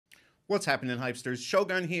What's happening, Hypesters?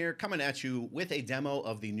 Shogun here, coming at you with a demo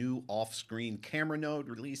of the new Offscreen Camera Node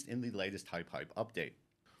released in the latest HypeHype update.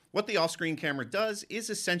 What the Offscreen camera does is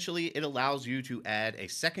essentially it allows you to add a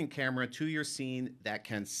second camera to your scene that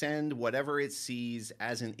can send whatever it sees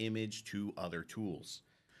as an image to other tools.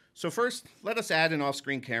 So first, let us add an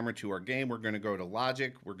Offscreen camera to our game. We're going to go to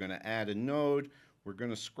Logic, we're going to add a node, we're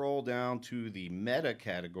going to scroll down to the Meta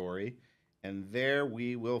category, and there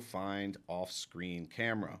we will find Offscreen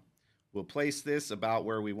Camera. We'll place this about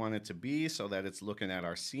where we want it to be so that it's looking at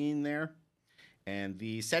our scene there. And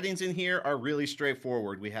the settings in here are really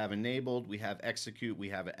straightforward. We have enabled, we have execute, we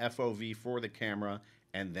have a FOV for the camera,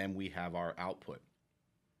 and then we have our output.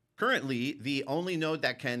 Currently, the only node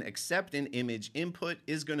that can accept an image input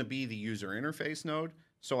is going to be the user interface node.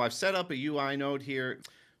 So I've set up a UI node here.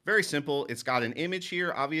 Very simple. It's got an image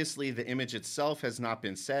here. Obviously, the image itself has not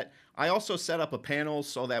been set. I also set up a panel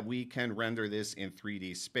so that we can render this in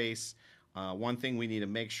 3D space. One thing we need to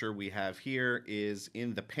make sure we have here is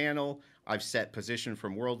in the panel, I've set position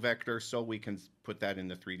from world vector so we can put that in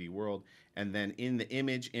the 3D world. And then in the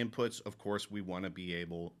image inputs, of course, we want to be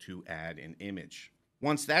able to add an image.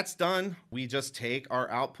 Once that's done, we just take our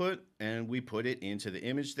output and we put it into the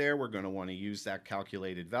image there. We're going to want to use that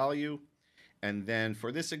calculated value. And then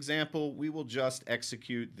for this example, we will just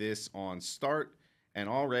execute this on start. And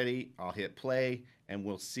already I'll hit play and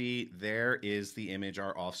we'll see there is the image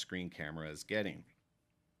our off-screen camera is getting.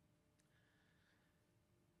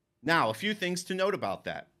 Now, a few things to note about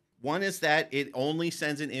that. One is that it only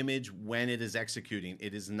sends an image when it is executing.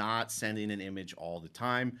 It is not sending an image all the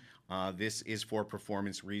time. This is for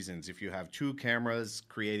performance reasons. If you have two cameras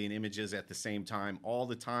creating images at the same time all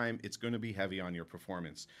the time, it's going to be heavy on your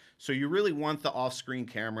performance. So you really want the off-screen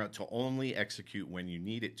camera to only execute when you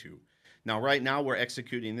need it to. Now, right now we're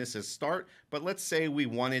executing this as start, but let's say we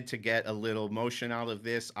wanted to get a little motion out of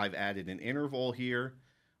this. I've added an interval here.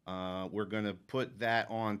 We're going to put that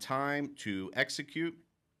on time to execute.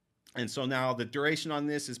 And so now the duration on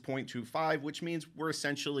this is 0.25, which means we're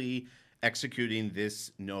essentially executing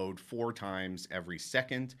this node 4 times every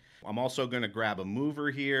second. I'm also going to grab a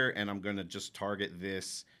mover here and I'm going to just target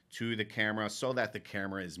this to the camera so that the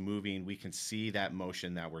camera is moving. We can see that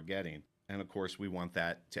motion that we're getting. And of course, we want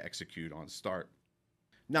that to execute on start.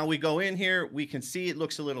 Now we go in here, we can see it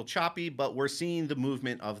looks a little choppy, but we're seeing the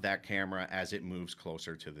movement of that camera as it moves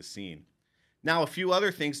closer to the scene. Now, a few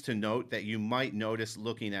other things to note that you might notice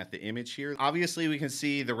looking at the image here. Obviously, we can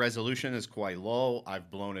see the resolution is quite low.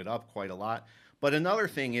 I've blown it up quite a lot. But another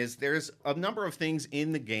thing is there's a number of things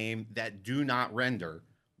in the game that do not render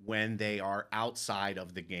when they are outside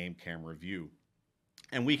of the game camera view.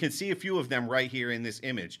 And we can see a few of them right here in this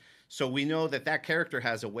image. So we know that that character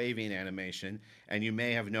has a waving animation. And you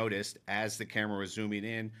may have noticed as the camera was zooming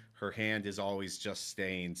in, her hand is always just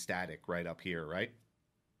staying static right up here, right?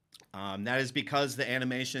 That is because the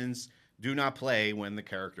animations do not play when the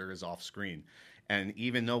character is off screen. And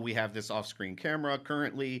even though we have this off-screen camera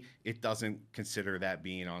currently, it doesn't consider that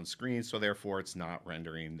being on screen, so therefore it's not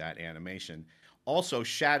rendering that animation. Also,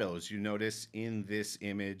 shadows. You notice in this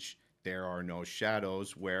image, there are no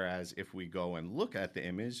shadows, whereas if we go and look at the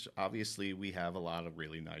image, obviously we have a lot of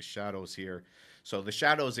really nice shadows here. So the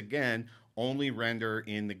shadows, again, only render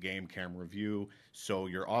in the game camera view, so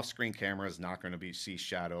your off-screen camera is not going to see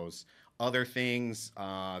shadows. Other things,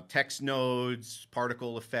 text nodes,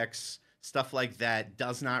 particle effects, stuff like that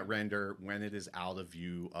does not render when it is out of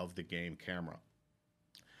view of the game camera.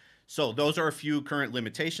 So those are a few current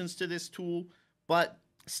limitations to this tool, but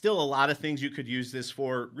still a lot of things you could use this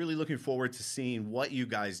for. Really looking forward to seeing what you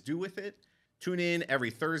guys do with it. Tune in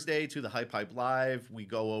every Thursday to the HypeHype Live. We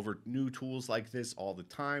go over new tools like this all the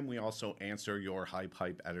time. We also answer your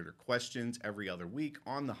HypeHype editor questions every other week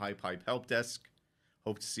on the HypeHype Help Desk.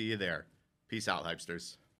 Hope to see you there. Peace out, Hypesters.